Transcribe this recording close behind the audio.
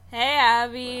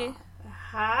Abby.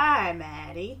 Hi,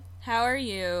 Maddie. How are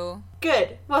you?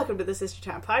 Good. Welcome to the Sister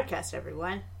Town podcast,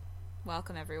 everyone.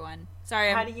 Welcome, everyone.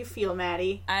 Sorry, How do you feel,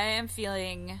 Maddie? I am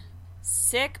feeling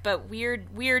sick, but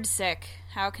weird sick.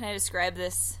 How can I describe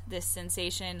this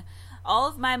sensation? All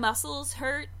of my muscles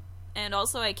hurt, and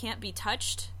also I can't be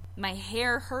touched. My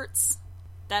hair hurts.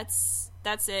 That's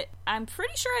it. I'm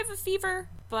pretty sure I have a fever,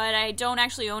 but I don't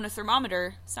actually own a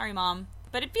thermometer. Sorry, Mom.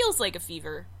 But it feels like a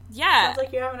fever. Yeah. Sounds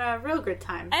like you're having a real good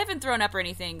time. I haven't thrown up or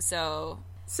anything, so...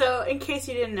 So, in case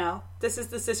you didn't know, this is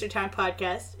the Sister Town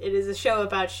podcast. It is a show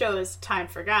about shows time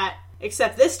forgot,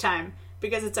 except this time,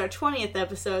 because it's our 20th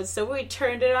episode, so we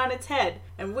turned it on its head,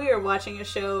 and we are watching a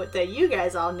show that you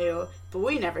guys all knew, but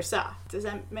we never saw. Does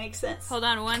that make sense? Hold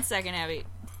on 1 second, Abby.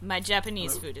 My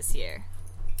Japanese food is here.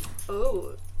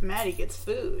 Oh, Maddie gets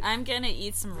food. I'm gonna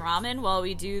eat some ramen while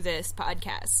we do this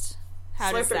podcast.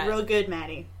 How does that? Slurp it real good,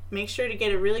 Maddie. Make sure to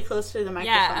get it really close to the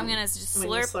microphone. Yeah, I'm gonna just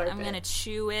slurp. I'm gonna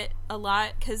chew it a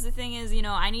lot, because the thing is,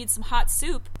 I need some hot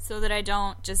soup so that I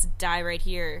don't just die right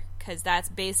here, because that's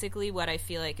basically what I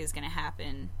feel like is gonna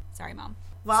happen. Sorry, Mom.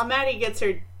 While Maddie gets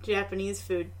her Japanese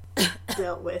food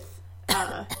dealt with,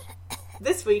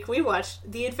 this week we watched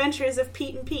The Adventures of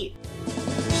Pete and Pete.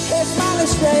 It's mighty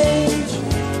strange.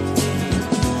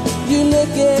 You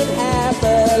looking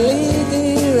happily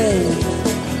deranged.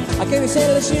 I can't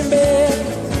settle in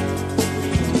bed.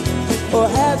 Or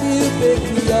have you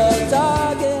picked your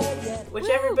target yet? Which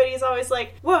everybody's always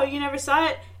like, whoa, you never saw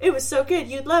it? It was so good,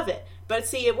 you'd love it. But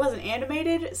see, it wasn't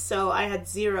animated, so I had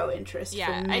zero interest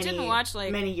for I didn't watch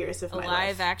many years of my life. A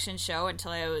live-action show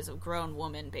until I was a grown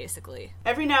woman, basically.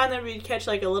 Every now and then we'd catch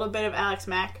like a little bit of Alex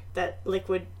Mack, that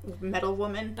liquid metal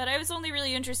woman. But I was only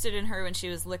really interested in her when she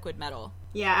was liquid metal.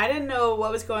 Yeah, I didn't know what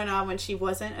was going on when she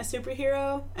wasn't a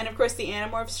superhero. And of course the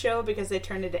Animorphs show, because they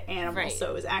turned into animals, right. So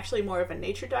it was actually more of a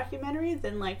nature documentary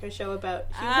than like a show about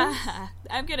humans.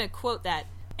 I'm gonna quote that.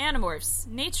 Animorphs,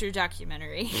 nature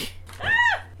documentary.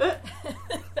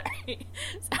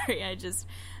 Sorry, I just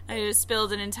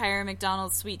spilled an entire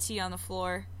McDonald's sweet tea on the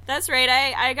floor. That's right,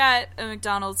 I got a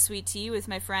McDonald's sweet tea with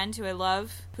my friend who I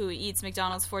love, who eats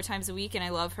McDonald's 4 times a week, and I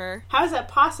love her. How is that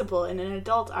possible in an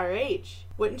adult our age?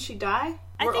 Wouldn't she die?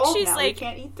 We're think old she's now. like we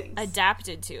can't eat things.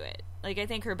 Adapted to it. Like, I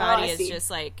think her body is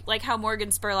just like how Morgan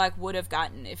Spurlock would have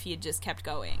gotten if he had just kept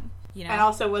going. And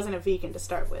also wasn't a vegan to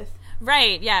start with.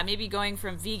 Right, yeah, maybe going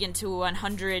from vegan to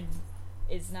 100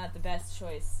 is not the best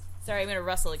choice. Sorry, I'm gonna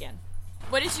rustle again.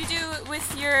 What did you do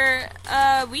with your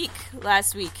week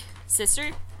last week,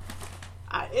 sister?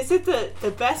 Is it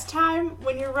the best time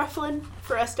when you're ruffling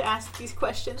for us to ask these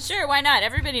questions? Sure, why not?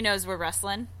 Everybody knows we're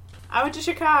rustling. I went to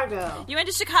Chicago. You went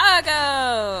to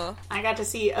Chicago! I got to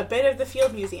see a bit of the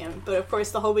Field Museum, but of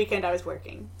course the whole weekend I was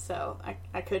working, so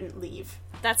I couldn't leave.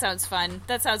 That sounds fun.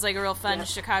 That sounds like a real fun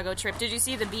Chicago trip. Did you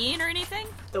see the bean or anything?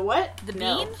 The what? The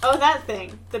no. bean? Oh, that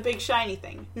thing. The big shiny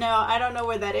thing. No, I don't know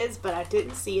where that is, but I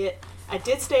didn't see it. I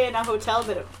did stay in a hotel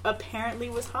that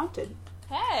apparently was haunted.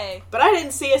 Hey. But I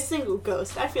didn't see a single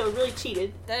ghost. I feel really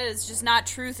cheated. That is just not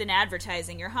truth in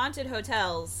advertising. Your haunted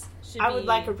hotels should I would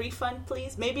like a refund,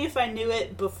 please. Maybe if I knew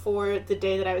it before the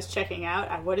day that I was checking out,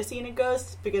 I would have seen a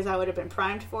ghost, because I would have been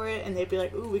primed for it, and they'd be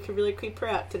like, ooh, we could really creep her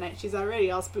out tonight. She's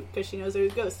already all spooked because she knows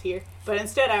there's a ghost here. But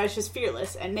instead, I was just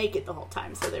fearless and naked the whole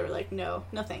time, so they were like, no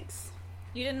thanks.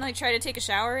 You didn't, try to take a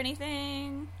shower or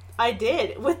anything? I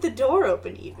did, with the door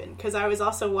open even, because I was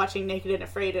also watching Naked and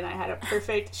Afraid, and I had a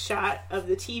perfect shot of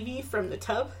the TV from the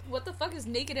tub. What the fuck is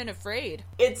Naked and Afraid?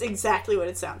 It's exactly what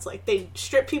it sounds like. They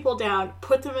strip people down,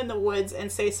 put them in the woods,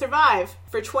 and say, survive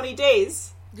for 20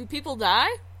 days. Do people die?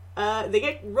 They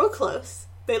get real close.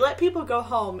 They let people go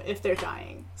home if they're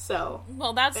dying, so...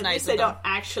 Well, that's at nice least they don't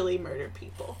actually murder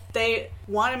people. They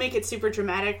want to make it super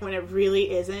dramatic when it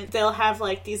really isn't. They'll have,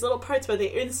 these little parts where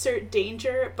they insert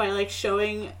danger by,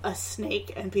 showing a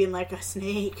snake and being like, a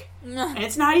snake. And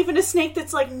it's not even a snake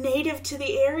that's, native to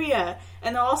the area.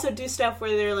 And they'll also do stuff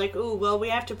where they're like, ooh, well, we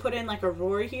have to put in, a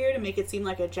roar here to make it seem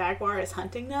like a jaguar is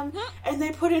hunting them. And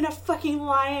they put in a fucking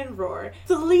lion roar.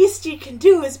 The least you can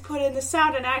do is put in the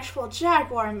sound an actual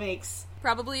jaguar makes.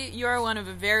 Probably you're one of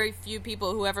a very few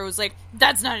people who ever was like,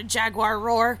 that's not a jaguar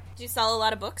roar. Did you sell a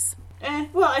lot of books?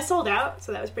 Well, I sold out,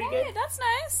 so that was pretty good. Hey, that's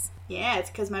nice. Yeah,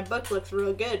 it's because my book looks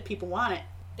real good. People want it.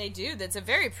 They do. That's a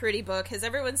very pretty book. Has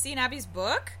everyone seen Abby's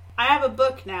book? I have a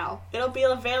book now. It'll be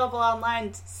available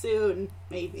online soon,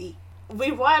 maybe.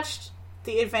 We watched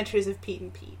The Adventures of Pete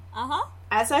and Pete. Uh-huh.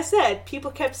 As I said,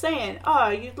 people kept saying, oh,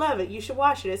 you'd love it. You should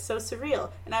watch it. It's so surreal.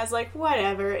 And I was like,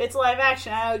 whatever. It's live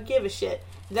action. I don't give a shit.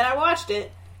 Then I watched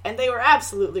it, and they were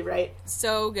absolutely right.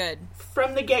 So good.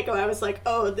 From the get-go, I was like,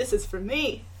 oh, this is for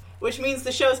me. Which means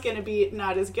the show's gonna be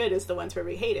not as good as the ones where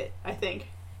we hate it, I think.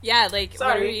 Yeah, like, Sorry.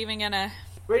 what are we even gonna...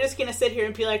 We're just gonna sit here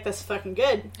and be like, that's fucking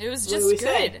good. It was What just do we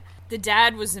good. say? The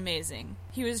dad was amazing.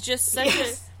 He was just such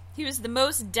Yes. He was the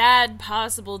most dad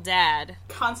possible dad.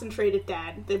 Concentrated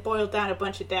dad. They boiled down a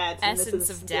bunch of dads. And Essence this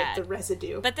is of dad. The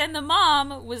residue. But then the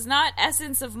mom was not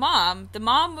essence of mom. The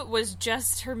mom was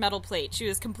just her metal plate. She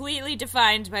was completely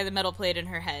defined by the metal plate in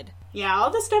her head. Yeah, all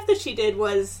the stuff that she did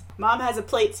was, Mom has a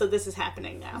plate, so this is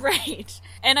happening now. Right.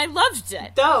 And I loved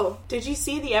it. Though, did you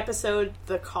see the episode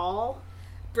The Call?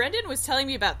 Brendan was telling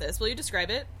me about this. Will you describe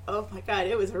it? Oh my god,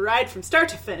 it was a ride from start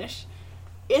to finish.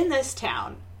 In this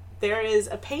town, there is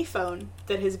a payphone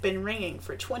that has been ringing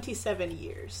for 27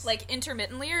 years. Like,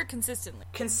 intermittently or consistently?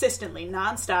 Consistently,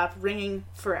 nonstop, ringing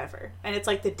forever. And it's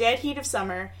like the dead heat of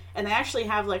summer, and they actually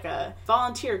have like a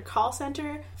volunteer call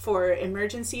center for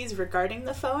emergencies regarding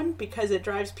the phone because it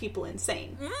drives people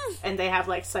insane. And they have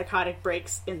like psychotic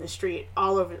breaks in the street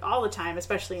all the time,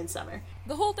 especially in summer.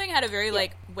 The whole thing had a very,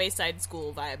 like, Wayside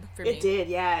School vibe for me. It did,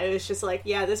 yeah. It was just like,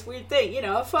 yeah, this weird thing, you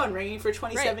know, a phone ringing for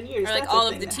 27 years. Or, like, That's a all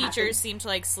thing of the that teachers happened. seem to,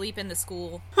 like, sleep in the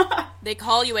school. They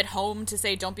call you at home to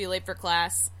say, don't be late for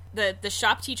class. The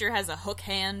shop teacher has a hook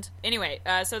hand. Anyway,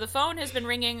 so the phone has been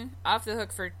ringing off the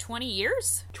hook for 20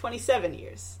 years? 27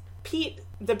 years. Pete,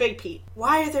 the big Pete.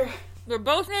 Why are there... They're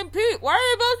both named Pete. Why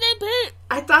are they both named Pete?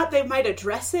 I thought they might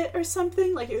address it or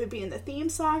something, like it would be in the theme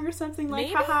song or something, like,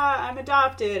 Maybe? haha, I'm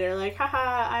adopted, or like, haha,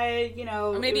 I, you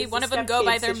know... Or maybe one of them go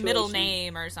by their middle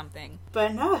name or something.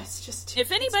 But no, it's just...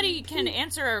 If anybody can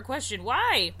answer our question,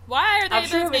 why? Why are they I'm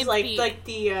sure both it was named like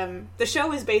Pete? the show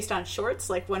was based on shorts,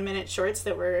 like 1-minute shorts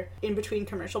that were in between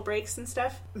commercial breaks and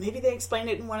stuff. Maybe they explained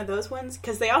it in one of those ones,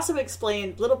 because they also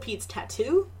explained Little Pete's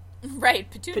tattoo. Right,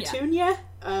 Petunia. Petunia?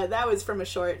 That was from a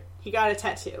short. He got a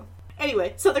tattoo.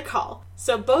 Anyway, so the call.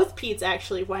 So both Petes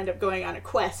actually wind up going on a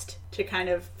quest to kind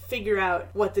of figure out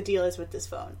what the deal is with this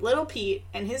phone. Little Pete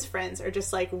and his friends are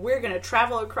just like, we're going to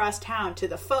travel across town to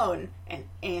the phone and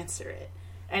answer it.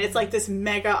 And it's like this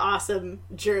mega awesome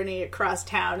journey across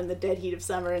town in the dead heat of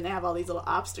summer, and they have all these little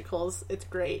obstacles. It's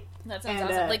great. That sounds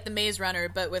awesome. Like the Maze Runner,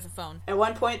 but with a phone. At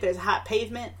one point, there's a hot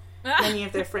pavement. Many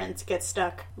of their friends get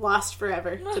stuck, lost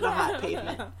forever to the hot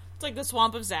pavement. It's like the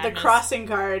Swamp of Sadness. The crossing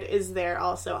guard is there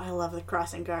also. I love the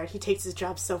crossing guard. He takes his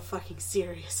job so fucking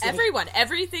seriously.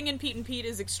 Everything in Pete and Pete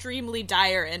is extremely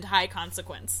dire and high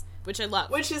consequence, which I love.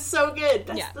 Which is so good.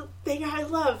 That's the thing I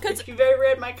love. If you've ever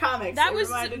read my comics, that it was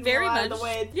reminded very me a lot much of the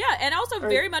way... Yeah, and also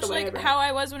very much like I how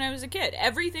I was when I was a kid.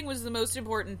 Everything was the most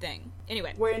important thing.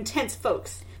 Anyway. We're intense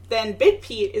folks. Then Big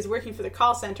Pete is working for the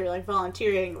call center, like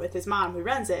volunteering with his mom who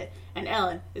runs it, and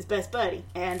Ellen, his best buddy.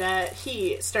 And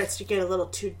he starts to get a little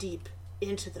too deep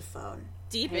into the phone.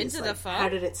 Deep into the phone? How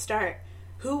did it start?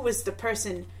 Who was the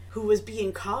person who was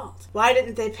being called? Why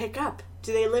didn't they pick up?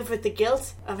 Do they live with the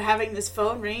guilt of having this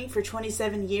phone ringing for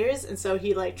 27 years? And so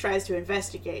he, like, tries to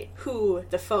investigate who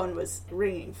the phone was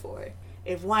ringing for.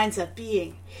 It winds up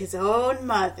being his own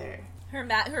mother. Her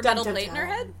metal plate in her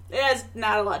head? It has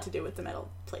not a lot to do with the metal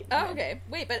plate in her head. Okay.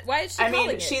 Wait, but why is she calling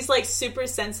it? She's, like, super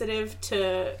sensitive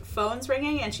to phones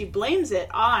ringing, and she blames it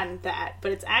on that,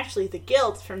 but it's actually the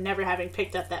guilt from never having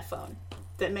picked up that phone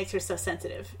that makes her so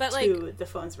sensitive to the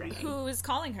phones ringing. Who is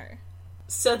calling her?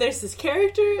 So there's this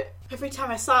character, every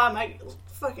time I saw him, I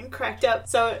fucking cracked up.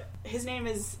 So his name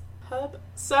is Hub,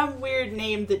 some weird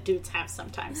name that dudes have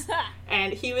sometimes.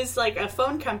 And he was like a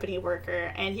phone company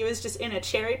worker, and he was just in a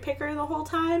cherry picker the whole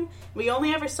time. We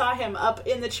only ever saw him up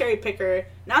in the cherry picker,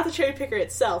 not the cherry picker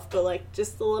itself, but like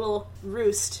just the little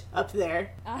roost up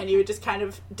there. And he would just kind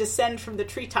of descend from the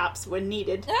treetops when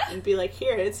needed and be like,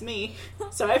 here, it's me.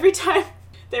 So every time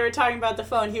they were talking about the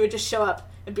phone, he would just show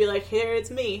up and be like, here, it's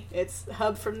me. It's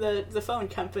Hub from the phone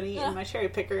company in my cherry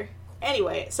picker.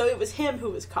 Anyway, so it was him who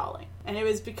was calling. And it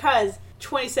was because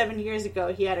 27 years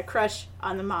ago he had a crush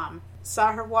on the mom.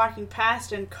 Saw her walking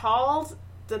past and called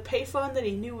the payphone that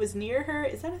he knew was near her.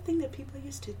 Is that a thing that people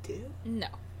used to do? No.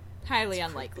 Highly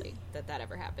unlikely that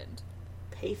ever happened.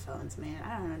 Payphones, man.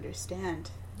 I don't understand.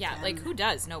 Yeah, like, who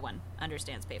does? No one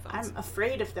understands payphones. I'm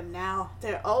afraid of them now.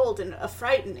 They're old and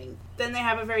frightening. Then they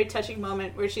have a very touching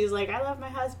moment where she's like, I love my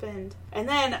husband. And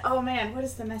then, oh man, what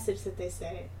is the message that they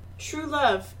say? True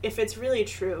love, if it's really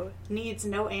true, needs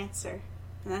no answer.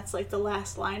 And that's like the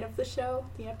last line of the show,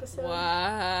 the episode.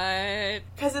 What?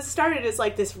 Because it started as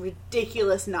like this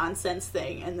ridiculous nonsense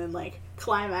thing, and then like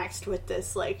climaxed with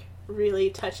this like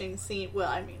really touching scene. Well,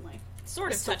 I mean, like,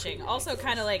 sort of touching. Also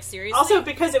kind of like, seriously? Also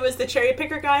because it was the cherry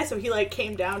picker guy, so he like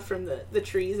came down from the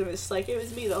trees and was just like, it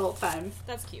was me the whole time.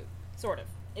 That's cute. Sort of.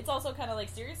 It's also kind of like,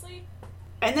 seriously?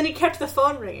 And then he kept the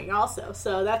phone ringing also,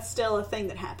 so that's still a thing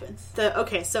that happens.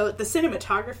 So the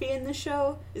cinematography in this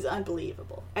show is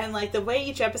unbelievable. And, like, the way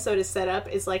each episode is set up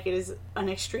is like it is an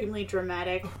extremely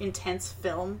dramatic, intense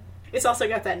film. It's also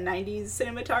got that 90s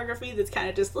cinematography that's kind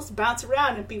of just, let's bounce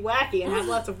around and be wacky and have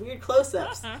lots of weird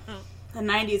close-ups. The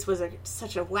 90s was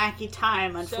such a wacky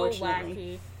time, unfortunately. So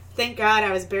wacky. Thank God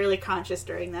I was barely conscious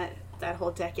during that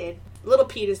whole decade. Little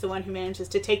Pete is the one who manages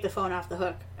to take the phone off the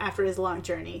hook after his long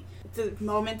journey. The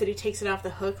moment that he takes it off the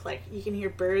hook, like, you can hear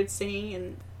birds singing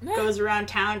and goes around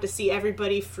town to see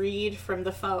everybody freed from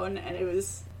the phone, and it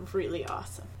was really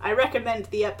awesome. I recommend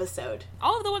the episode.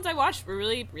 All of the ones I watched were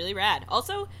really, really rad.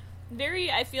 Also,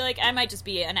 I feel like I might just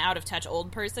be an out-of-touch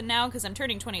old person now, because I'm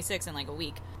turning 26 in, like, a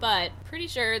week. But pretty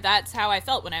sure that's how I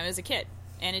felt when I was a kid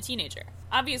and a teenager.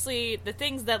 Obviously, the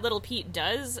things that Little Pete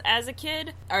does as a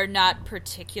kid are not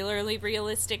particularly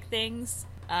realistic things.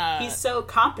 He's so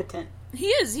competent. He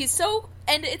is. He's so...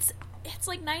 And it's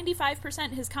like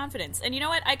 95% his confidence. And you know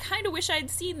what? I kind of wish I'd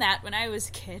seen that when I was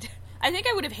a kid. I think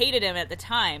I would have hated him at the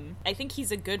time. I think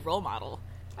he's a good role model.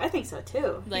 I think so,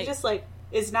 too. He just, like,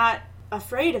 is not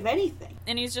afraid of anything.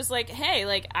 And he's just like, hey,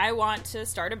 like, I want to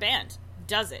start a band.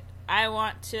 Does it. I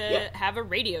want to have a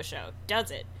radio show.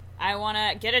 Does it. I want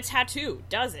to get a tattoo.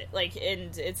 Does it. Like,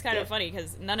 and it's kind of funny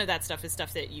because none of that stuff is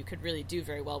stuff that you could really do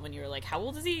very well when you were like, how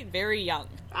old is he? Very young.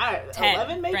 10.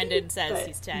 11 maybe? Brendan says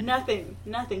he's 10.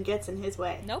 Nothing gets in his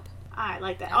way. Nope. I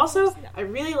like that. Also, I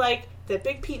really like that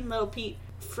Big Pete and Little Pete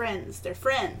friends. They're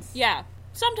friends. Yeah.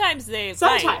 Sometimes they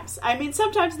fight. I mean,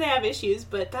 sometimes they have issues,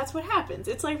 but that's what happens.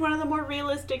 It's like one of the more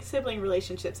realistic sibling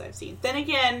relationships I've seen. Then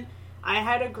again, I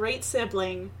had a great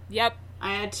sibling. Yep.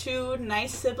 I had 2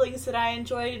 nice siblings that I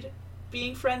enjoyed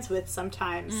being friends with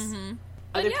sometimes. Mm-hmm.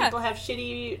 Other people have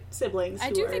shitty siblings.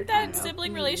 I do think that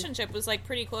sibling relationship was, like,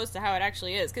 pretty close to how it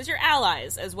actually is. Because you're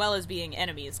allies as well as being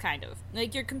enemies, kind of.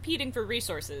 Like, you're competing for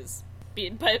resources.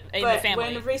 But in the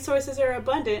family. When resources are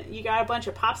abundant, you got a bunch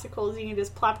of popsicles, you can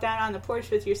just plop down on the porch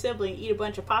with your sibling, eat a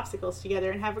bunch of popsicles together,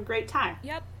 and have a great time.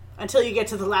 Yep. Until you get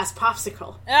to the last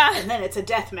popsicle. And then it's a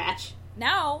death match.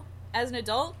 Now, as an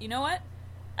adult, you know what?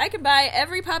 I can buy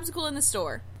every popsicle in the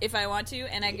store if I want to,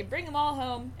 and I can bring them all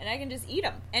home, and I can just eat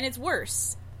them. And it's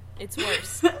worse. It's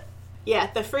worse. Yeah,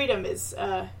 the freedom is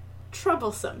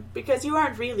troublesome, because you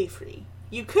aren't really free.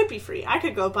 You could be free. I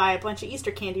could go buy a bunch of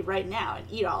Easter candy right now and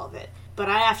eat all of it. But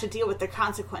I have to deal with the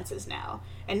consequences now.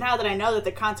 And now that I know that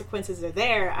the consequences are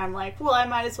there, I'm like, well, I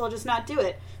might as well just not do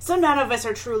it. So none of us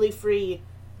are truly free.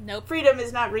 Nope. Freedom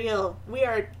is not real. We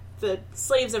are the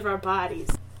slaves of our bodies.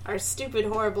 Our stupid,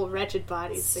 horrible, wretched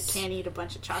bodies that can't eat a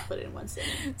bunch of chocolate in one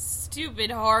sitting.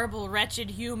 Stupid, horrible, wretched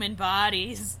human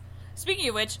bodies. Speaking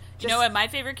of which, you know what my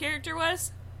favorite character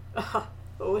was?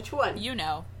 Which one? You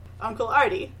know. Uncle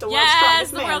Artie, the world's strongest man.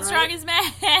 Yes, the world's strongest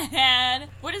man.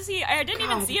 What is he? I didn't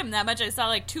even see him that much. I saw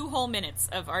like 2 whole minutes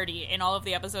of Artie in all of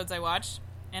the episodes I watched,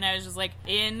 and I was just like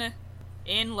in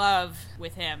love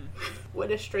with him. What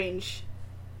a strange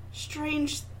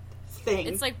thing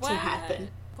it's like, to happen.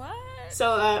 What?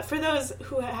 So, for those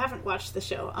who haven't watched the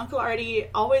show, Uncle Artie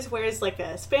always wears like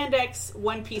a spandex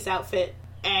one-piece outfit,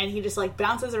 and he just like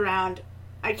bounces around.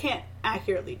 I can't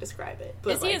accurately describe it.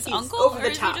 But, is he his uncle, or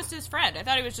is he just his friend? I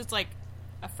thought he was just, like,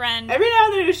 a friend. Every now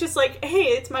and then it was just like, hey,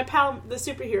 it's my pal, the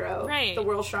superhero, right. The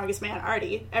world's strongest man,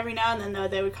 Artie. Every now and then, though,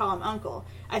 they would call him Uncle.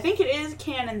 I think it is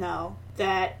canon, though,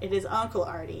 that it is Uncle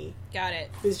Artie. Got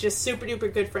it. Who's just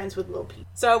super-duper good friends with Lil Pete.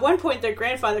 So at one point, their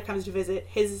grandfather comes to visit.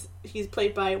 He's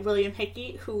played by William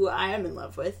Hickey, who I am in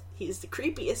love with. He's the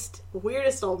creepiest,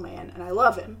 weirdest old man, and I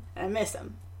love him, and I miss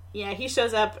him. Yeah, he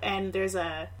shows up, and there's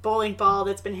a bowling ball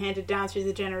that's been handed down through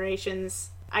the generations.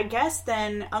 I guess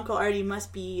then Uncle Artie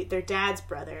must be their dad's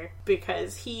brother,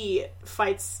 because he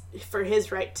fights for his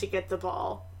right to get the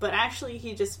ball. But actually,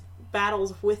 he just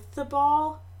battles with the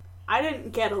ball. I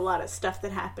didn't get a lot of stuff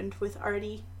that happened with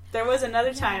Artie. There was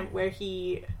another time where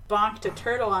he bonked a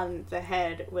turtle on the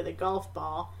head with a golf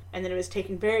ball, and then it was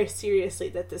taken very seriously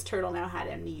that this turtle now had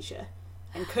amnesia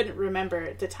and couldn't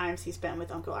remember the times he spent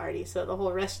with Uncle Artie. So the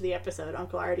whole rest of the episode,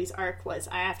 Uncle Artie's arc was,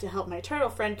 I have to help my turtle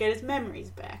friend get his memories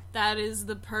back. That is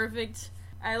the perfect...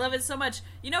 I love it so much.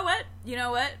 You know what?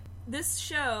 This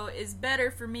show is better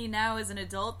for me now as an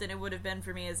adult than it would have been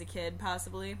for me as a kid,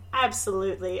 possibly.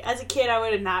 Absolutely. As a kid, I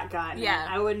would have not gotten it. Yeah.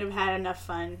 I wouldn't have had enough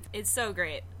fun. It's so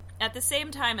great. At the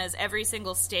same time as every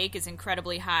single stake is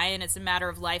incredibly high and it's a matter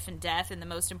of life and death and the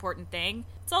most important thing,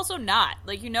 it's also not.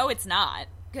 Like, it's not.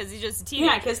 Because he's just a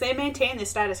teenager. Yeah, because they maintain the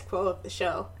status quo of the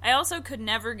show. I also could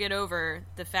never get over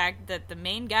the fact that the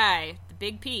main guy, the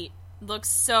Big Pete, looks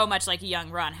so much like a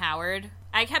young Ron Howard.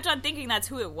 I kept on thinking that's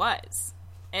who it was.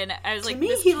 And I was like, to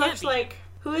me, he looks like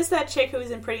Who is that chick who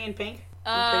was in Pretty in Pink?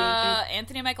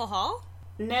 Anthony Michael Hall?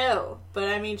 No, but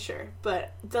I mean, sure.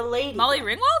 But the lady. Molly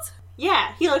Ringwald?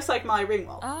 Yeah, he looks like Molly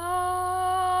Ringwald.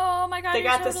 Oh my god, they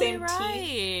got totally the same right.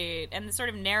 teeth. And the sort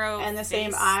of narrow and the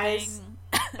same face eyes.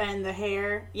 thing. And the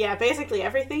hair. Yeah, basically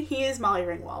everything. He is Molly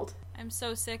Ringwald. I'm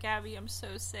so sick, Abby. I'm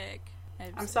so sick.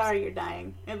 I'm sorry you're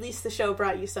dying. At least the show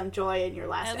brought you some joy in your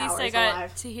last hours alive. At least I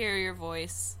got to hear your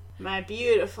voice. My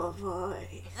beautiful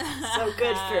voice. So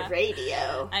good for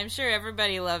radio. I'm sure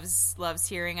everybody loves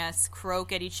hearing us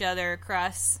croak at each other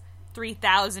across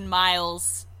 3,000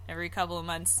 miles every couple of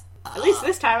months. At least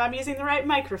this time I'm using the right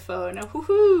microphone.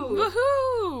 Woohoo!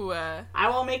 Woohoo! I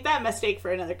won't make that mistake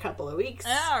for another couple of weeks.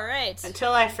 Alright.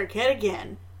 Until I forget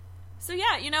again. So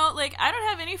yeah, you know, like, I don't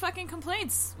have any fucking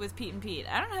complaints with Pete and Pete.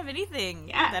 I don't have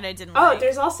anything that I didn't like. Oh,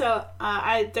 there's also,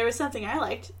 there was something I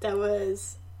liked that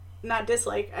was not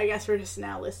dislike. I guess we're just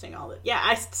now listing all the... Yeah,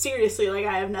 I seriously, like,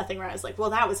 I have nothing where I was like, well,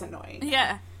 that was annoying.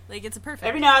 Yeah, like, it's a perfect...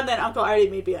 Every now and then Uncle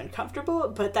Artie made me uncomfortable,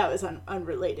 but that was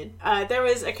unrelated. There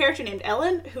was a character named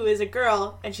Ellen, who is a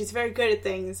girl, and she's very good at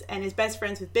things, and is best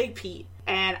friends with Big Pete.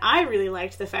 And I really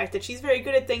liked the fact that she's very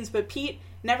good at things, but Pete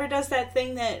never does that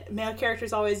thing that male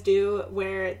characters always do,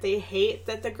 where they hate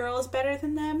that the girl is better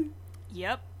than them.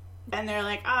 Yep. And they're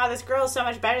like, this girl is so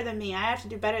much better than me, I have to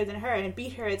do better than her, and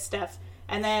beat her at stuff.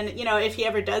 And then, you know, if he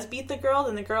ever does beat the girl,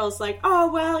 then the girl's like,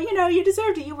 oh, well, you know, you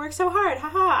deserved it, you worked so hard,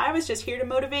 haha, I was just here to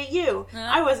motivate you.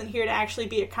 I wasn't here to actually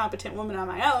be a competent woman on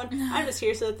my own, I'm just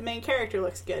here so that the main character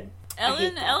looks good.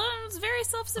 Ellen was very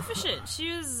self-sufficient.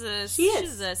 She's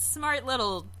a smart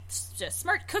little,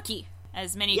 smart cookie,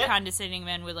 as many condescending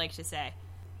men would like to say.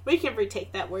 We can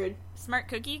retake that word. Smart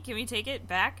cookie? Can we take it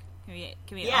back? Can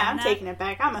we Yeah, I'm taking it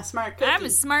back. I'm a smart cookie. I'm a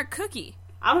smart cookie.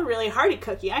 I'm a really hearty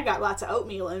cookie. I got lots of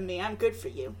oatmeal in me. I'm good for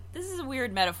you. This is a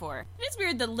weird metaphor. It is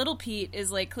weird that Little Pete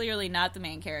is, like, clearly not the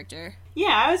main character.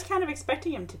 Yeah, I was kind of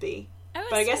expecting him to be.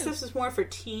 But I guess too. this was more for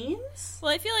teens?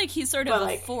 Well, I feel like he's sort of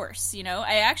a force, you know?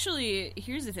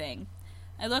 Here's the thing.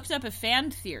 I looked up a fan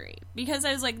theory, because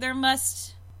I was like, there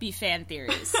must be fan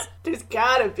theories. There's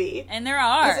gotta be. And there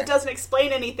are. Because it doesn't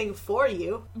explain anything for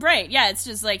you. Right, yeah, it's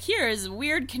just like, here is a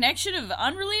weird connection of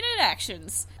unrelated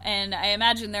actions. And I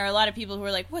imagine there are a lot of people who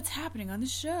are like, what's happening on the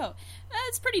show?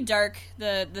 It's pretty dark,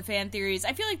 the fan theories.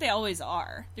 I feel like they always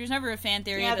are. There's never a fan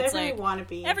theory that's really like, wanna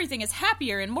be. Everything is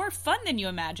happier and more fun than you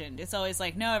imagined. It's always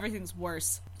like, no, everything's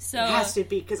worse. So it has to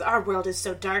be, because our world is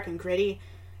so dark and gritty.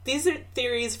 These are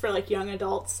theories for, like, young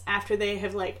adults after they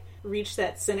have, like, reached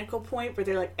that cynical point where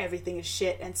they're like, everything is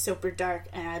shit and super dark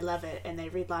and I love it, and they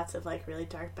read lots of like really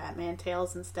dark Batman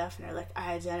tales and stuff and they're like,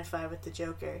 I identify with the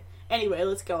Joker. Anyway,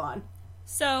 let's go on.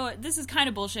 So this is kind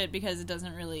of bullshit because it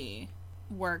doesn't really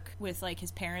work with like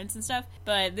his parents and stuff,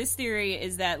 but this theory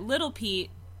is that Little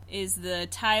Pete is the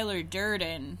Tyler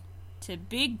Durden to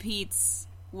Big Pete's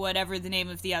whatever the name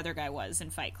of the other guy was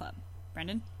in Fight Club.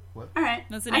 Brendan? What? Alright,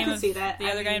 What's the name I can of see that. the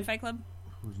other guy in Fight Club?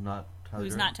 Who's not Tyler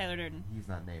Who's Durden? not Tyler Durden? He's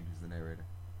not named, he's the narrator.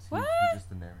 What? He's just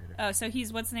the narrator. Oh, so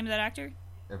what's the name of that actor?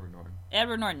 Edward Norton.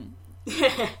 Edward Norton.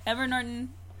 Edward Norton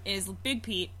is Big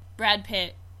Pete. Brad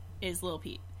Pitt is Little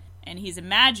Pete. And he's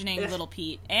imagining Little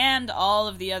Pete and all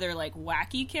of the other, like,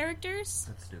 wacky characters.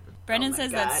 That's stupid. Brendan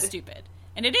says that's stupid.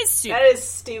 And it is stupid. That is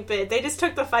stupid. They just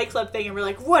took the Fight Club thing and were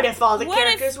like, what if all the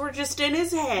characters were just in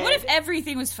his head? What if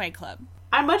everything was Fight Club?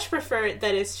 I much prefer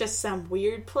that it's just some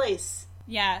weird place.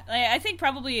 Yeah, I think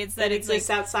probably it's that it's exists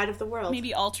like outside of the world.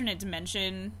 Maybe alternate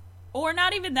dimension. Or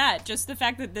not even that. Just the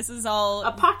fact that this is all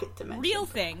a pocket dimension. Real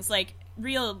things. Like,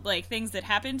 real, like, things that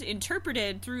happened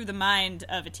interpreted through the mind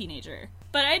of a teenager.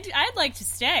 But I'd like to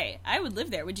stay. I would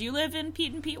live there. Would you live in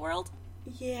Pete and Pete world?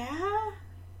 Yeah.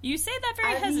 You say that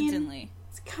very hesitantly. Mean,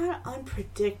 it's kind of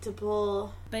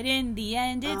unpredictable. But in the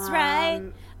end, it's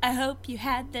right. I hope you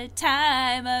had the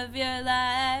time of your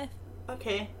life.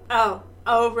 Okay. Oh,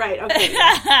 right. Okay.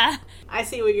 Yeah. I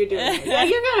see what you're doing here. Yeah,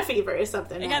 you got a fever or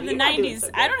something. I got the 90s.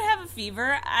 I don't have a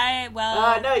fever.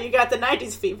 No, you got the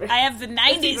 90s fever. I have the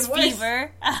 90s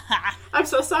fever. I'm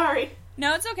so sorry.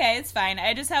 No, it's okay. It's fine.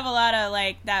 I just have a lot of,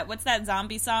 like, that... What's that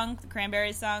zombie song? The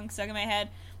Cranberries song stuck in my head?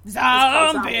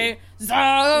 Zombie!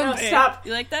 No, stop.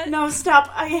 You like that? No,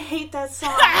 stop. I hate that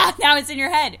song. Now it's in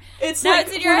your head. It's now like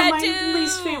it's in your one head, of my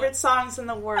least favorite songs in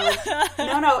the world.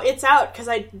 No, it's out because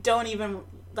I don't even...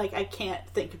 Like, I can't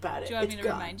think about it. Do you want me to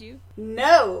remind you?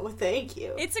 No, thank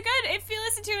you. It's a good... If you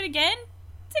listen to it again,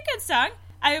 it's a good song.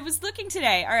 I was looking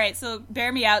today. Alright, so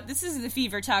bear me out. This is the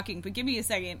fever talking, but give me a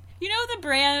second. You know the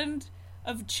brand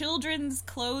of children's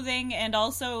clothing and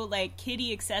also, like,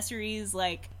 kiddie accessories,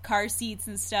 like car seats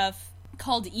and stuff,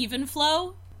 called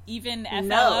Evenflo? Even FLO?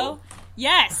 No.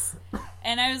 Yes!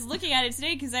 And I was looking at it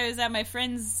today because I was at my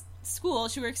friend's school.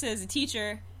 She works as a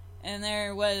teacher, and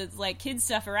there was, like, kids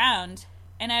stuff around,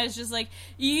 and I was just like,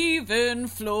 even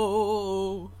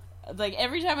flow. Like,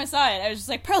 every time I saw it, I was just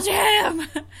like, Pearl Jam!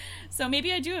 So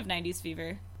maybe I do have 90s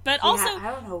fever. But also,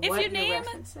 I don't know if what you name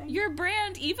referencing. your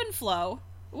brand Even Flow,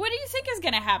 what do you think is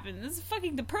gonna happen? This is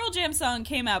fucking, the Pearl Jam song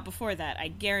came out before that, I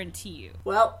guarantee you.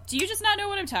 Well, Do you just not know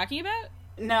what I'm talking about?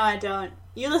 no, I don't.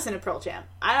 You listen to Pearl Jam.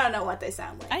 I don't know what they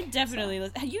sound like. I definitely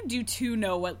listen. You do too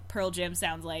know what Pearl Jam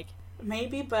sounds like.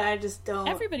 Maybe, but I just don't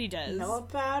Everybody does. know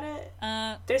about it.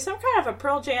 Uh, There's some kind of a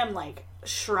Pearl Jam, like,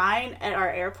 shrine at our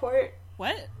airport.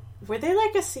 what? Were they,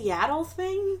 like, a Seattle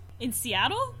thing? In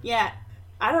Seattle? Yeah.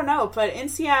 I don't know, but in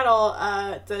Seattle,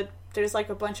 there's, like,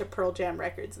 a bunch of Pearl Jam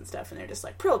records and stuff, and they're just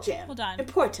like, Pearl Jam. Hold on.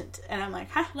 Important. And I'm like,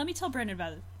 huh? Let me tell Brendan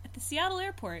about it. At the Seattle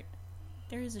airport,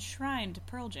 there is a shrine to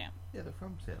Pearl Jam. Yeah, they're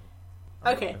from Seattle.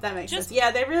 Okay, that makes Just- sense.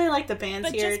 Yeah, they really like the bands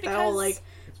but here. just The whole, because- like,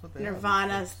 It's what they have.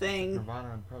 Nirvana It's thing.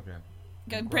 Nirvana and Pearl Jam.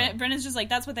 Brendan's just like,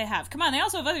 that's what they have. Come on, they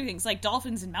also have other things, like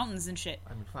dolphins and mountains and shit.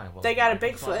 I mean, fine. Well, They got a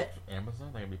it's not Bigfoot. Amazon,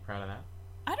 they're gonna be proud of that.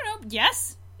 I don't know.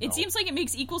 Yes? It No. seems like it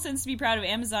makes equal sense to be proud of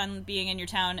Amazon being in your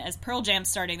town as Pearl Jam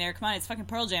starting there. Come on, it's fucking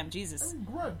Pearl Jam. Jesus.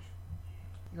 Grudge.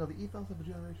 You know, the ethos of a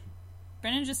generation.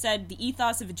 Brendan just said the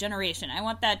ethos of a generation. I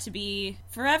want that to be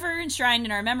forever enshrined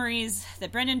in our memories.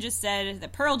 That Brendan just said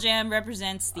that Pearl Jam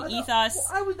represents the ethos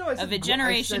of a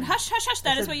generation. Hush, hush, hush.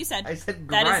 That is what you said. I said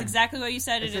That is grunge. exactly what you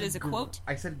said. I It said is a quote.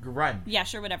 I said grunge. Yeah,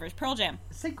 sure, whatever. It's Pearl Jam.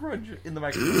 Say grunge in the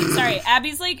microphone. Sorry,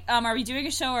 Abby's like, are we doing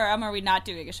a show or are we not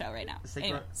doing a show right now? Say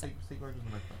Anyway, grunge in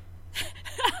the microphone.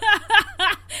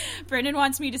 Brendan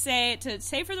wants me to say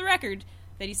for the record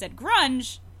that he said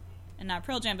grunge and not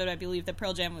Pearl Jam, but I believe that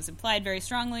Pearl Jam was implied very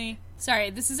strongly. Sorry,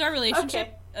 this is our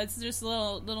relationship. Okay. It's just a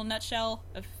little nutshell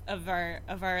of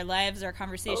our lives, our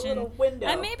conversation. A little window.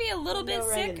 I may be a little bit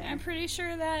Window right in sick. there. I'm pretty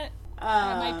sure that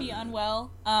I might be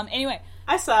unwell. Anyway,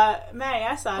 I saw a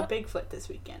Bigfoot this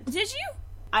weekend. did you?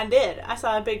 I did. I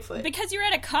saw a Bigfoot. Because you're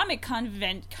at a comic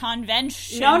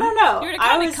convention. No. You're at a I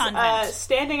comic was convent.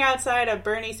 standing outside a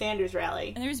Bernie Sanders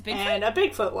rally. And there's Bigfoot? And a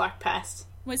Bigfoot walked past.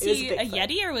 Was It was he a a Bigfoot.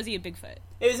 Yeti or was he a Bigfoot?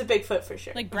 It was a Bigfoot for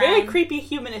sure. Like Very brown? creepy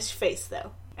humanish face,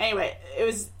 though. Anyway, it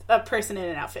was a person in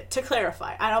an outfit. To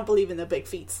clarify, I don't believe in the big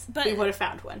feats. But- We would have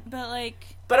found one. But like,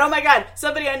 But oh my god,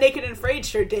 somebody on Naked and Afraid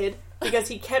sure did. Because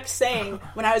he kept saying,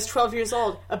 when I was 12 years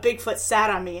old, a Bigfoot sat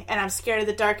on me, and I'm scared of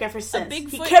the dark ever a since. Bigfoot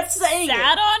He kept saying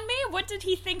sat it. on me? What did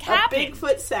he think A happened?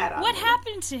 Bigfoot sat on What me.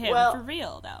 happened to him, Well, for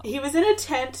real, though? He was in a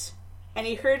tent, and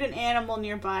he heard an animal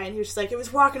nearby, and he was just like, it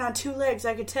was walking on two legs,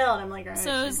 I could tell. And I'm like, all right.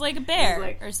 So it was sure. like a bear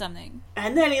like- or something.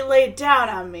 And then he laid down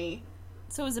on me.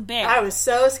 So it was a bear. I was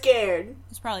so scared. It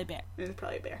was probably a bear. It was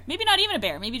probably a bear. Maybe not even a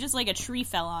bear. Maybe just like a tree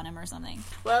fell on him or something.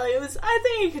 Well, it was, I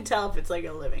think you can tell if it's like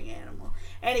a living animal.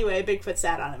 Anyway, Bigfoot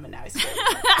sat on him, and now he's scared.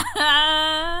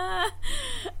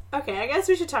 Okay, I guess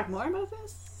we should talk more about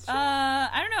this.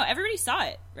 I don't know. Everybody saw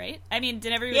it, right? I mean,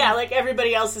 did everybody? Yeah, like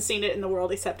everybody else has seen it in the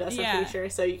world except us, I'm Yeah. pretty sure.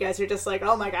 So you guys are just like,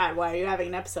 oh my god, why are you having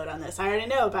an episode on this? I already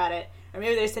know about it. Or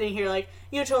maybe they're sitting here like,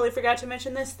 you totally forgot to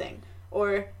mention this thing.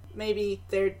 Or maybe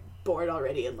they're bored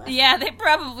already and left. Yeah, they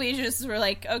probably just were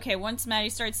like, okay, once Maddie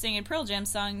starts singing Pearl Jam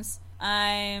songs,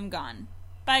 I'm gone.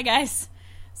 Bye, guys.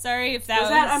 Sorry if that Was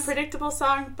that Unpredictable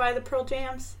song by the Pearl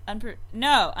Jams?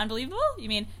 No, Unbelievable? You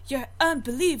mean, you're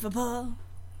unbelievable.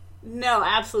 No,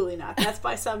 absolutely not. That's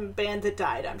by some band that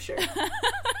died, I'm sure.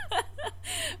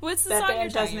 What's the That song you're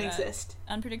band talking doesn't about? exist.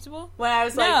 Unpredictable? When I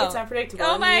was No. like, it's unpredictable.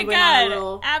 Oh and then my you went on a god.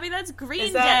 little- Abby, that's Green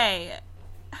Is that- Day.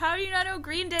 How do you not know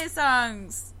Green Day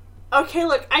songs? Okay,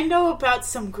 look, I know about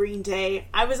some Green Day.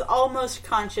 I was almost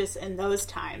conscious in those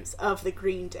times of the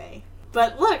Green Day.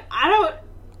 But look, I don't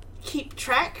keep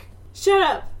track. Shut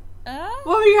up. What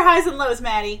were your highs and lows,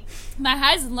 Maddie? My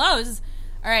highs and lows?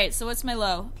 Alright, so what's my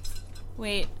low?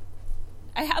 Wait.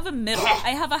 I have a middle.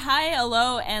 I have a high, a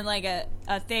low, and like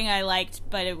a thing I liked,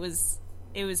 but it was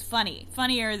funny.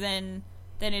 Funnier than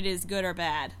it is good or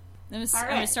bad. I'm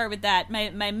gonna start with that.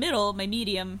 My middle, my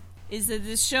medium, is that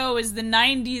this show is the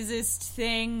 90s-est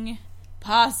thing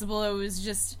possible. It was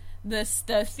just the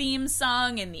theme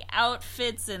song and the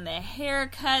outfits and the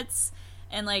haircuts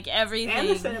and like everything. And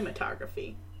the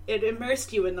cinematography. It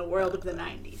immersed you in the world of the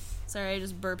 90s. Sorry, I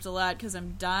just burped a lot because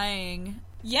I'm dying.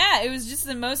 Yeah, it was just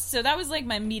the most... So that was like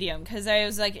my medium, because I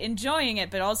was like enjoying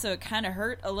it, but also it kind of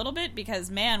hurt a little bit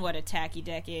because, man, what a tacky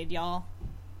decade, y'all.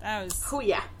 That was... Oh,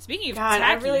 yeah. Speaking of God, tacky...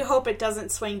 I really hope it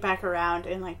doesn't swing back around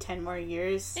in like 10 more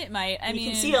years. It might. I mean...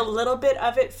 You can see a little bit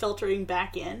of it filtering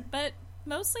back in. But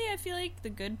mostly I feel like the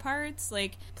good parts,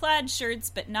 like plaid shirts,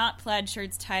 but not plaid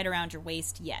shirts tied around your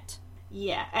waist yet.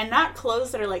 Yeah, and not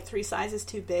clothes that are like 3 sizes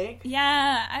too big.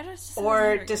 Yeah, I just...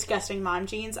 Or disgusting mom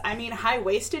jeans. I mean,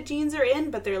 high-waisted jeans are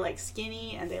in, but they're like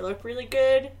skinny and they look really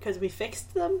good because we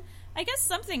fixed them. I guess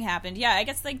something happened. Yeah, I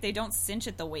guess like they don't cinch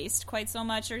at the waist quite so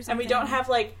much or something. And we don't have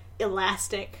like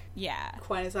elastic. Yeah.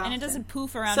 Quite as often. And it doesn't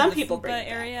poof around Some in the people fupa bring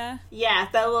it area. Yeah,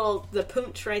 the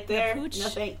pooch right there. The pooch? No,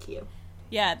 thank you.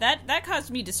 Yeah, that caused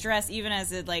me distress even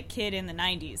as a like kid in the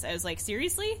 90s. I was like,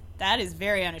 seriously? That is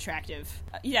very unattractive.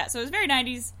 Yeah, so it was very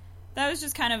 90s. That was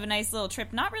just kind of a nice little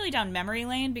trip. Not really down memory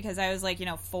lane because I was like,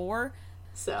 4.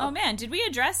 So. Oh man, did we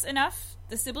address enough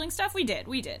the sibling stuff? We did.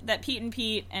 That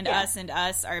Pete and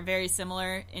us are very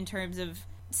similar in terms of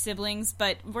siblings,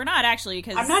 but we're not actually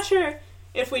because... I'm not sure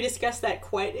if we discussed that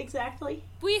quite exactly.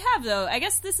 We have, though. I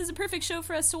guess this is a perfect show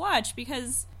for us to watch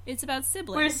because it's about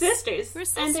siblings. We're sisters. We're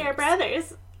sisters. And they're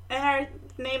brothers. And our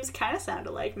names kind of sound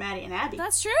alike, Maddie and Abby.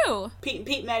 That's true.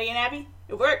 Pete, Maddie, and Abby.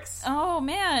 It works. Oh,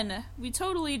 man. We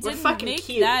totally didn't make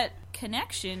cute. that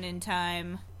connection in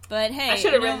time. But hey, I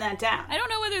should have written that down. I don't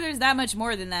know whether there's that much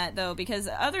more than that, though, because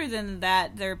other than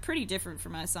that, they're pretty different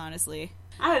from us, honestly.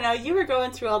 I don't know. You were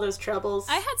going through all those troubles.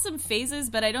 I had some phases,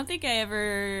 but I don't think I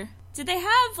ever... Did they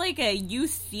have, like, a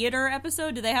youth theater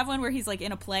episode? Did they have one where he's, like,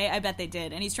 in a play? I bet they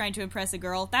did. And he's trying to impress a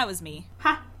girl. That was me.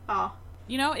 Ha! Aw.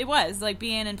 It was. Like,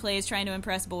 being in plays, trying to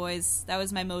impress boys. That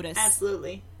was my modus.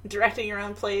 Absolutely. Directing your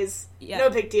own plays. Yeah. No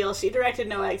big deal. She directed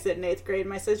No Exit in 8th grade.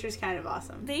 My sister's kind of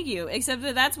awesome. Thank you. Except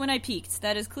that that's when I peaked.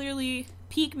 That is clearly...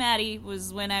 Peak Maddie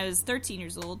was when I was 13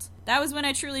 years old. That was when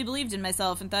I truly believed in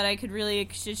myself and thought I could really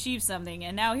achieve something.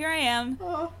 And now here I am,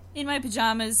 in my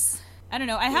pajamas. I don't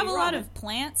know. I have a lot of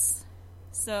plants,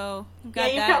 so I've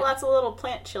got you've got lots of little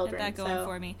plant children. Got that going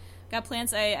for me. Got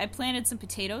plants. I planted some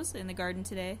potatoes in the garden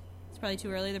today. It's probably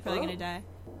too early. They're probably going to die.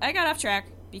 I got off track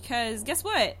because guess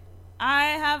what? I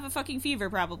have a fucking fever,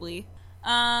 probably.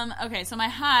 Okay, so my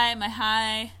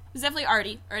high was definitely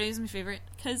Artie. Artie was my favorite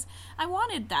because I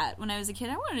wanted that when I was a kid.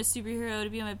 I wanted a superhero to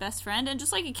be my best friend, and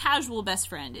just like a casual best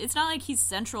friend. It's not like he's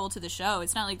central to the show.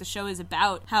 It's not like the show is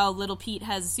about how little Pete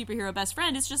has a superhero best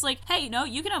friend. It's just like, hey,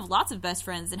 you can have lots of best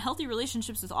friends and healthy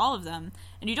relationships with all of them,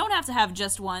 and you don't have to have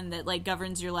just one that like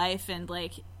governs your life and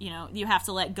like, you have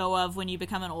to let go of when you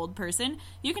become an old person.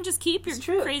 You can just keep your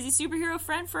crazy superhero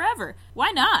friend forever.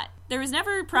 Why not? There was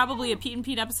never probably a Pete and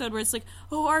Pete episode where it's like,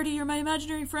 oh, Artie, you're my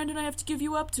imaginary friend and I have to give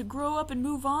you up to grow up and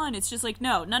move on. It's just like,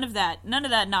 no, none of that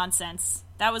nonsense.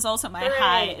 That was also my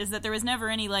high, is that there was never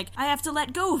any, like, I have to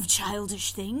let go of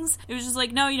childish things. It was just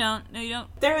like, no, you don't. No, you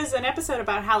don't. There was an episode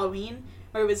about Halloween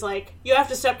where it was like, you have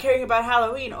to stop caring about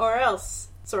Halloween or else...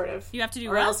 Sort of. You have to do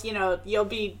or what? else, you'll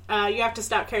be, you have to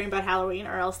stop caring about Halloween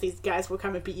or else these guys will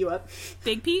come and beat you up.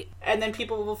 Big Pete? And then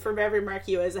people will forever mark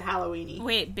you as a Halloweenie.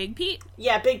 Wait, Big Pete?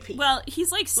 Yeah, Big Pete. Well,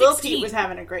 he's like 16. Little Pete was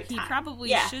having a great time. He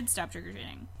probably should stop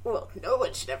trick-or-treating. Well, no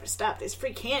one should ever stop. There's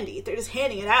free candy. They're just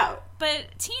handing it out. But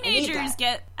teenagers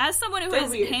get, as someone who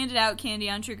has weird. handed out candy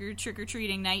on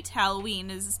trick-or-treating night,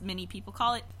 Halloween, as many people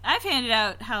call it, I've handed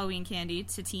out Halloween candy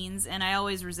to teens, and I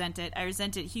always resent it. I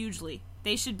resent it hugely.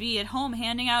 They should be at home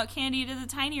handing out candy to the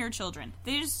tinier children.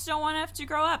 They just don't want to have to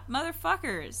grow up.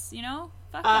 Motherfuckers,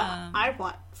 Fuck them. I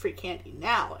want free candy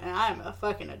now, and I'm a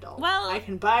fucking adult. Well, I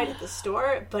can buy it at the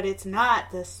store, but it's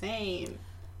not the same.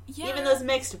 Yeah, even those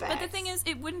mixed bags. But the thing is,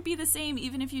 it wouldn't be the same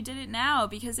even if you did it now,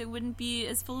 because it wouldn't be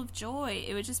as full of joy.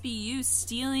 It would just be you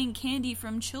stealing candy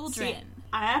from children. See,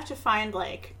 I have to find,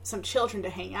 like, some children to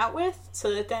hang out with,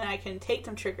 so that then I can take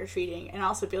them trick-or-treating, and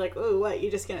also be like, ooh, what,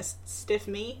 you're just gonna stiff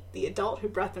me, the adult who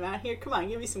brought them out here? Come on,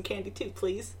 give me some candy too,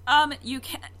 please. You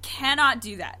cannot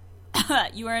do that.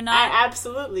 You are not I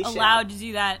absolutely allowed to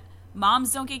do that.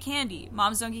 Moms don't get candy.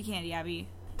 Moms don't get candy, Abby.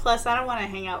 Plus, I don't want to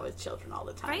hang out with children all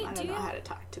the time. Right, I don't know how to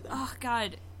talk to them. Oh,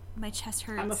 God. My chest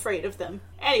hurts. I'm afraid of them.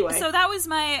 Anyway. So that was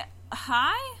my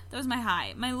high? That was my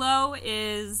high. My low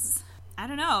is... I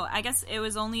don't know. I guess it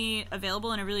was only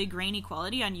available in a really grainy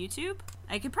quality on YouTube.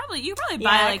 You could probably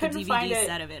buy like a DVD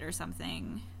set of it or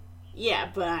something.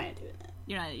 Yeah, but I ain't doing that.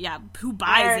 Who buys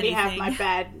I already anything? have my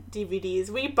bad DVDs.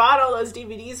 We bought all those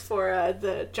DVDs for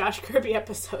the Josh Kirby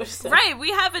episode. So. Right,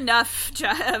 we have enough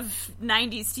of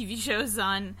 90s TV shows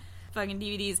on fucking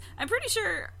DVDs. I'm pretty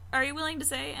sure, are you willing to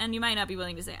say, and you might not be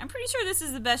willing to say, I'm pretty sure this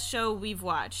is the best show we've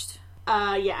watched.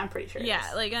 Yeah, I'm pretty sure it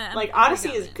is. Like Odyssey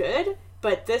is good,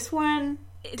 but this one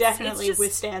definitely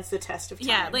withstands the test of time.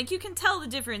 Yeah, like, you can tell the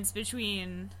difference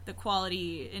between the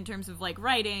quality in terms of, like,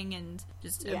 writing and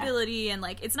just ability, and,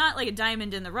 like, it's not like a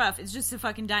diamond in the rough, it's just a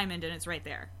fucking diamond and it's right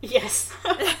there. Yes.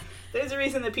 There's a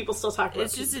reason that people still talk about it.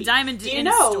 It's just a diamond in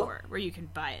a store where you can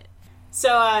buy it.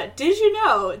 So, did you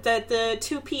know that the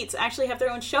two Petes actually have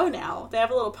their own show now? They have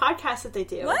a little podcast that they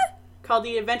do. What? called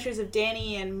The Adventures of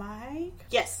Danny and Mike.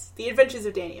 Yes, The Adventures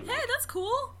of Danny and Mike. Hey, that's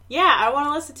cool. Yeah, I want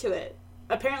to listen to it.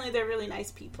 Apparently they're really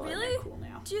nice people and Really? they're cool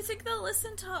now. Do you think they'll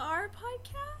listen to our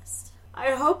podcast?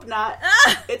 I hope not.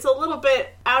 Ah! It's a little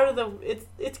bit out of the...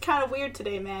 It's kind of weird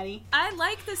today, Maddie. I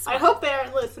like this one. I hope they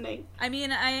aren't listening. I mean,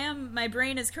 my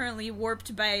brain is currently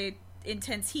warped by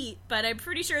intense heat, but I'm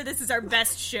pretty sure this is our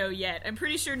best show yet. I'm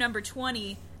pretty sure number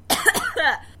 20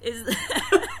 is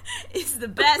is the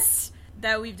best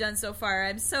that we've done so far.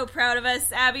 I'm so proud of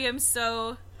us, Abby. I'm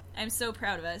so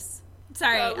proud of us.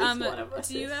 Sorry, At least one of us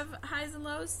do you is. have highs and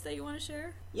lows that you want to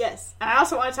share? Yes. And I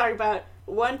also want to talk about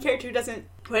one character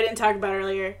who I didn't talk about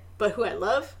earlier, but who I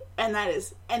love, and that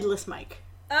is Endless Mike.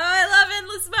 Oh, I love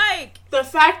Endless Mike! The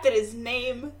fact that his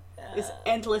name is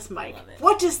Endless Mike. love it.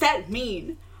 What does that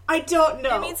mean? I don't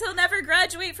know. It means he'll never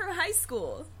graduate from high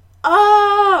school.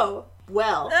 Oh!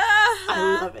 Well, I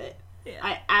Ah. love it. Yeah.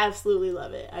 I absolutely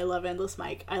love it. I love Endless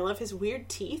Mike. I love his weird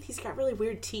teeth. He's got really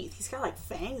weird teeth. He's got like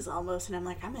fangs almost, and I'm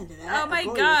like, I'm into that. Oh my I'm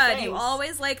going god, with you fangs.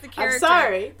 always like the character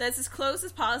sorry. that's as close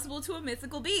as possible to a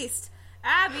mythical beast.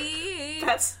 Abby!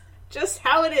 That's just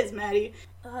how it is, Maddie.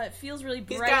 It feels really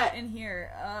He's bright got- in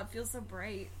here. It feels so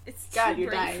bright. It's God, too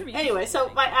you're bright for dying. me. Anyway, so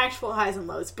my actual highs and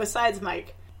lows, besides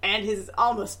Mike and his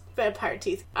almost vampire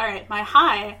teeth. Alright, my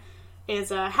high is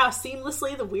how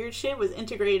seamlessly the weird shit was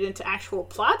integrated into actual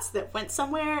plots that went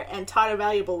somewhere and taught a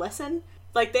valuable lesson.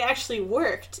 Like, they actually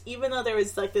worked, even though there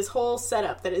was, like, this whole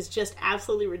setup that is just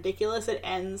absolutely ridiculous. It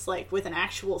ends, like, with an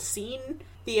actual scene.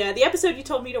 The episode you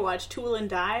told me to watch, Tool and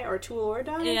Die, or Tool or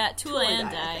Die? Yeah, Tool and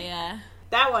I Die, think. yeah.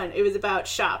 That one, it was about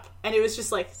shop, and it was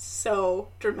just, like, so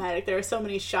dramatic. There were so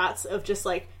many shots of just,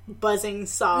 like, buzzing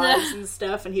saws and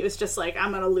stuff, and he was just like,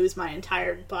 I'm gonna lose my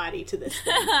entire body to this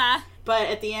thing. But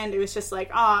at the end, it was just like,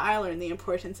 I learned the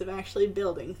importance of actually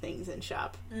building things in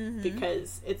shop. Mm-hmm.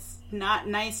 Because it's not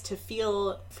nice to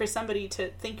feel for somebody to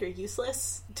think you're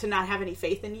useless, to not have any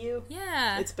faith in you.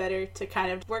 Yeah. It's better to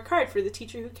kind of work hard for the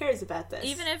teacher who cares about this.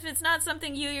 Even if it's not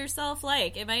something you yourself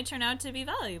like, it might turn out to be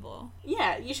valuable.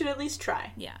 Yeah, you should at least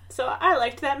try. Yeah. So I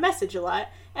liked that message a lot,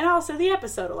 and also the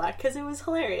episode a lot, because it was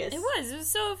hilarious. It was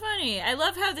so funny. I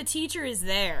love how the teacher is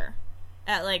there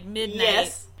at, like, midnight.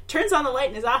 Yes. Turns on the light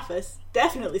in his office.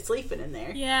 Definitely sleeping in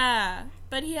there. Yeah.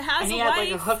 But he has And he a had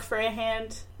wife. like a hook for a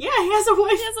hand. Yeah, he has a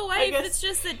wife. He has a I wife. guess. It's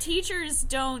just that teachers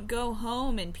don't go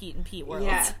home in Pete and Pete world.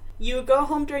 Yeah. You go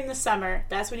home during the summer.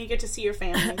 That's when you get to see your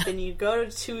family. Then you go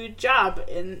to a job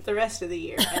in the rest of the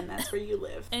year, and that's where you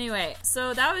live. Anyway,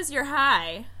 so that was your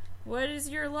high. What is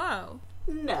your low?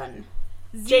 None.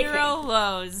 Zero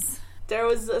lows. There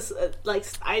was this,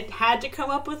 I had to come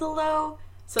up with a low,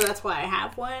 so that's why I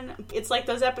have one. It's like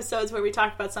those episodes where we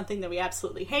talk about something that we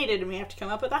absolutely hated, and we have to come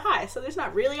up with a high. So there's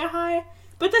not really a high,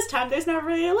 but this time there's not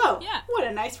really a low. Yeah. What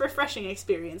a nice, refreshing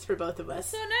experience for both of us.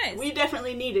 So nice. We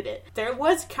definitely needed it. There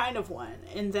was kind of one,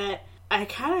 in that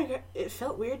it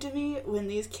felt weird to me when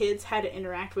these kids had to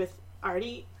interact with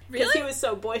Artie. Because Really? he was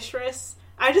so boisterous.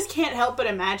 I just can't help but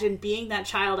imagine being that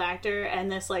child actor,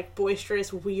 and this, like,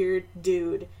 boisterous, weird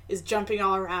dude is jumping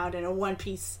all around in a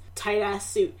one-piece, tight-ass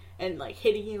suit and, like,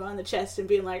 hitting you on the chest and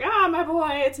being like, my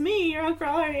boy, it's me, your Uncle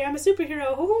Artie, I'm a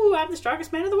superhero, ooh, I'm the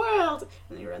strongest man in the world.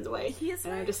 And he runs away. He is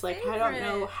and my I'm just like, I don't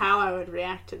know favorite. how I would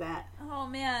react to that. Oh,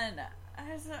 man.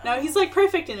 No, he's, like,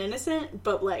 perfect and innocent,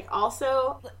 but, like,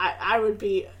 also, I would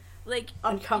be like,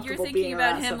 uncomfortable you're thinking being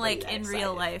about around him, somebody like, that in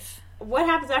real excited. life. What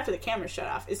happens after the camera's shut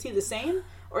off? Is he the same?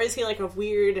 Or is he like a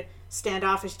weird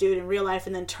standoffish dude in real life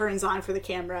and then turns on for the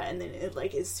camera and then it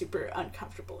like is super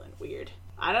uncomfortable and weird?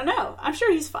 I don't know. I'm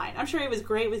sure he's fine. I'm sure he was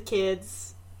great with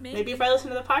kids. Maybe if I listen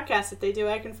to the podcast that they do,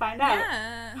 I can find out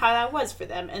Yeah. how that was for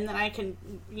them. And then I can,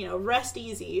 rest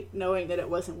easy knowing that it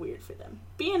wasn't weird for them.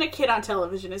 Being a kid on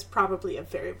television is probably a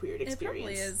very weird It experience.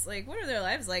 probably is. Like, what are their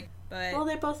lives like? But Well,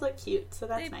 they both look cute, so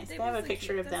that's They- nice. they They have both a look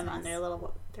picture cute. of them That's on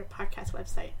nice. their podcast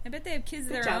website. I bet they have kids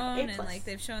of Good their job. own, A+. and, like,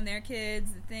 they've shown their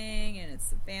kids the thing, and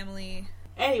it's a family.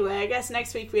 Anyway, I guess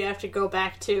next week we have to go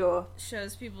back to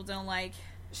Shows people don't like.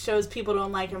 shows people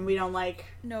don't like and we don't like.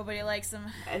 Nobody likes them.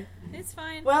 And, It's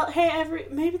fine. well, hey,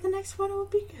 maybe the next one will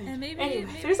be good. And maybe- anyway,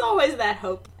 maybe- there's always that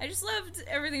hope. I just loved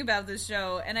everything about this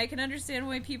show, and I can understand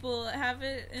why people have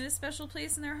it in a special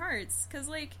place in their hearts. Because,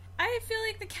 like, I feel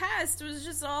like the cast was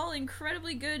just all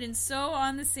incredibly good and so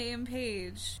on the same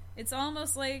page. It's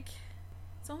almost like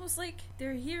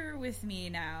they're here with me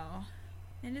now.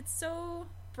 And it's so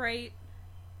bright,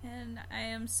 and I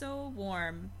am so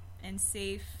warm and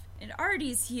safe. And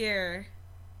Artie's here,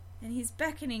 and he's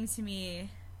beckoning to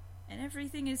me, and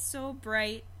everything is so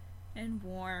bright and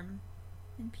warm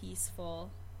and peaceful.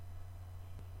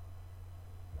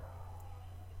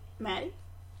 Maddie?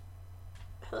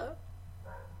 Hello?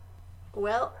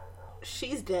 Well,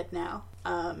 she's dead now.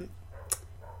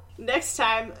 Next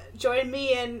time, join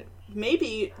me in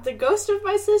maybe the ghost of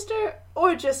my sister,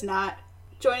 or just not.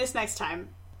 Join us next time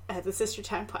at the Sister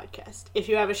Time Podcast. If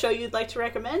you have a show you'd like to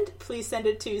recommend, please send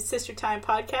it to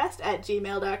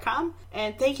sistertimepodcast@gmail.com.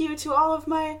 And thank you to all of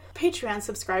my Patreon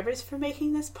subscribers for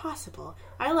making this possible.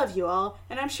 I love you all,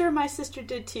 and I'm sure my sister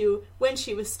did too when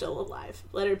she was still alive.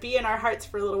 Let her be in our hearts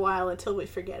for a little while until we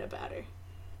forget about her.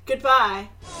 Goodbye.